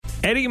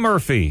Eddie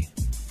Murphy,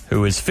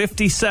 who is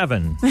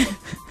 57,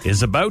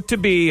 is about to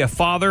be a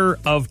father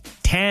of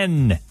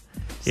 10.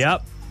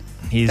 Yep.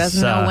 He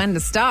doesn't know when to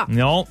stop.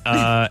 No.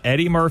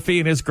 Eddie Murphy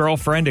and his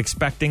girlfriend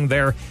expecting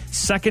their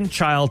second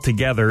child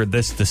together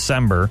this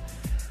December.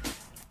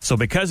 So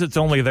because it's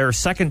only their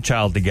second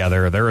child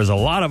together, there is a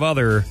lot of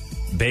other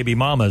baby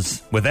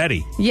mamas with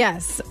Eddie.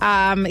 Yes.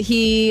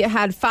 He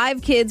had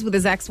 5 kids with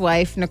his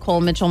ex-wife,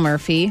 Nicole Mitchell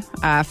Murphy,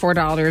 4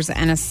 daughters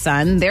and a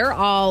son. They're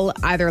all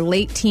either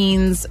late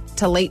teens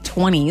to late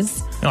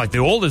 20s. Like the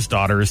oldest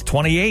daughter is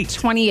 28.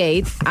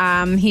 28.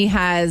 He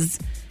has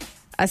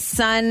a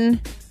son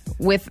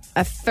with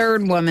a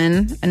third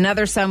woman,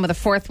 another son with a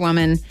fourth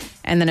woman,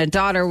 and then a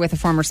daughter with a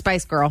former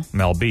Spice Girl.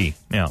 Mel B.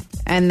 Yeah.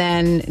 And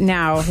then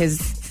now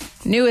his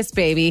newest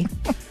baby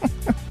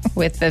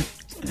with the,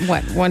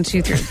 1,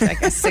 2, 3,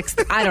 like a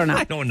sixth. I don't know.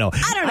 I don't know.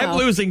 I'm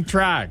losing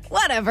track.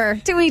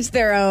 Whatever. To each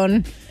their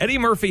own. Eddie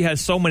Murphy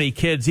has so many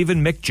kids,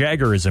 even Mick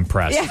Jagger is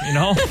impressed, you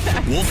know?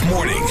 Wolf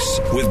Mornings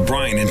with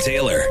Brian and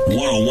Taylor.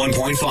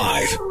 101.5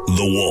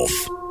 The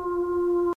Wolf.